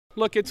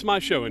Look, it's my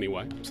show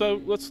anyway.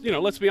 So let's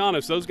be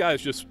honest. Those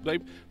guys just they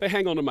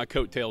hang on to my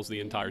coattails the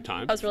entire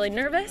time. I was really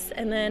nervous,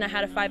 and then I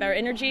had a 5-hour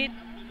energy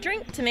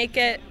drink to make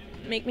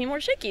me more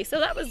shaky. So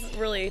that was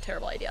really a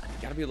terrible idea.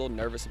 You gotta be a little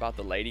nervous about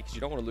the lady because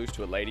you don't want to lose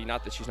to a lady.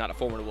 Not that she's not a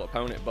formidable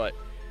opponent, but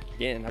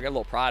again, I got a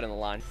little pride in the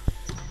line.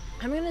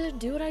 I'm gonna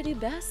do what I do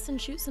best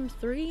and shoot some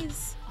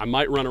threes. I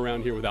might run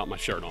around here without my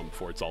shirt on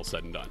before it's all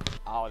said and done.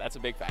 Oh, that's a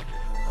big factor.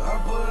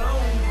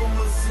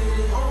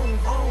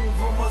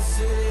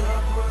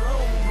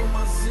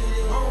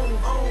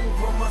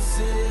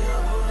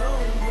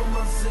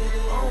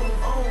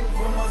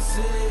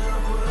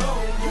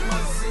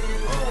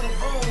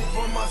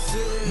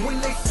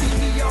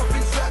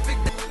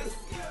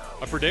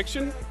 A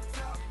prediction?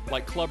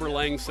 Like Clubber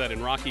Lang said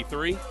in Rocky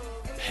III,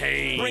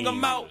 pain. Bring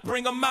 'em out,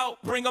 bring 'em out,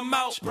 bring 'em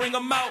out, bring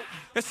 'em out.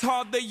 It's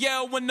hard to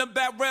yell when the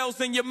barrel's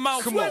in your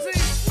mouth. Come on.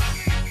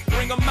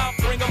 Bring 'em out,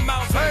 bring 'em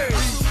out. Hey.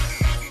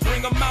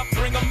 Bring 'em out,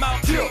 bring 'em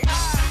out.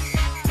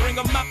 Bring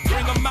 'em out,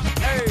 bring 'em out.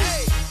 Hey.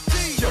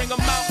 Bring 'em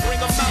out, bring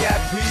 'em out.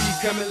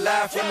 VIP coming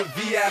live from the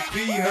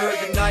VIP. Heard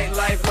the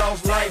nightlife,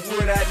 lost life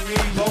without me.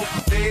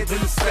 Both feds in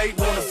the state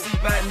wanna see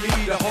by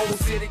me. The whole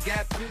city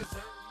got pissed.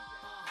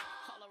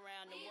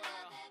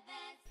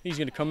 He's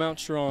going to come out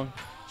strong.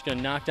 He's going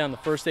to knock down the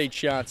first 8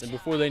 shots, and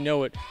before they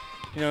know it,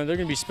 they're going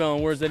to be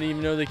spelling words they didn't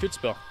even know they could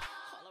spell.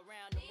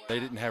 They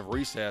didn't have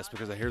recess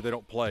because I hear they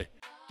don't play.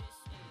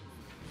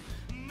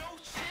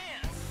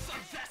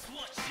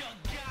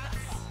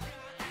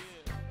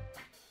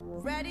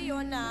 Ready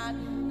or not,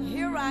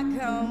 here I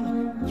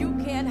come. You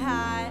can't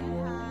hide.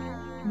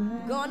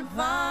 Gonna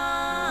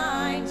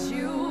find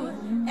you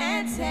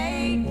and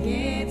take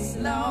it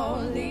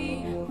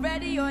slowly.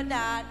 Ready or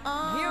not,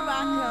 here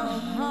I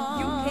come.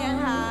 You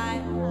can't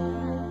hide.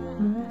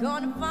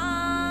 Gonna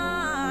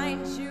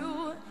find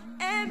you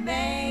and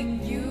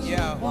make you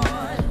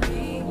want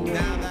me.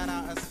 Now that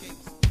I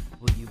escaped.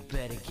 Well, you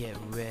better get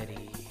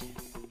ready.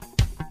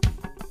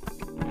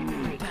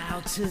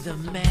 Bow to the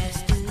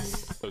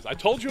masters. I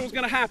told you it was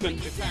going to happen.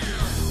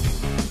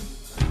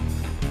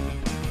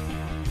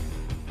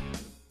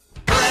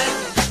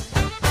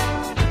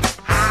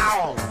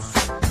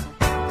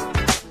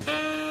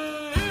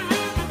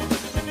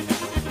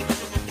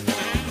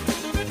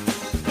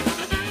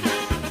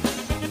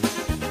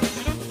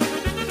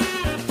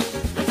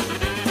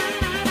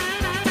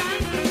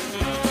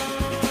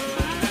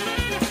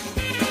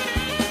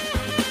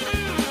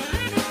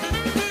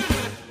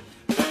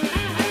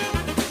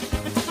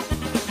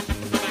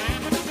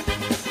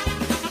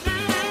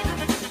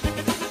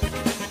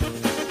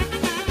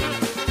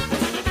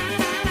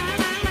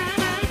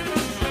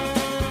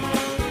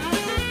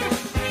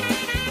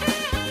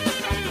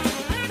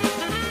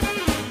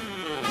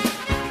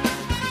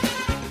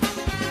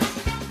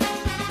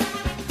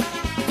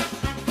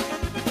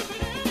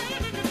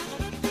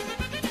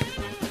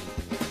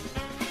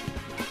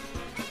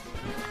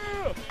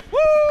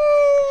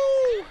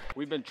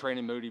 We've been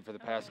training Moody for the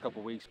past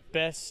couple weeks.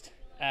 Best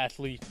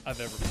athlete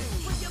I've ever been.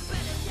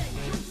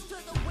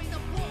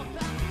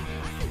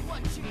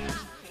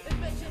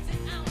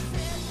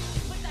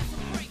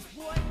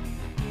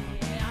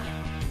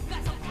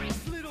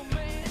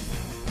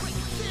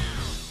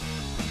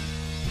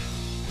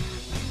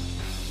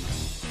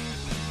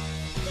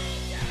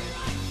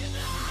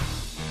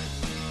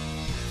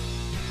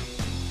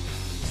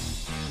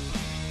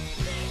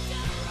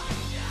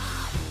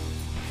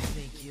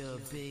 Think you're a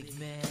big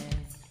man?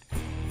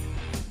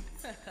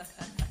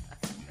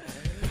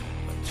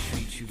 I'll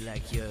treat you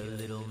like you're a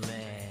little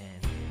man.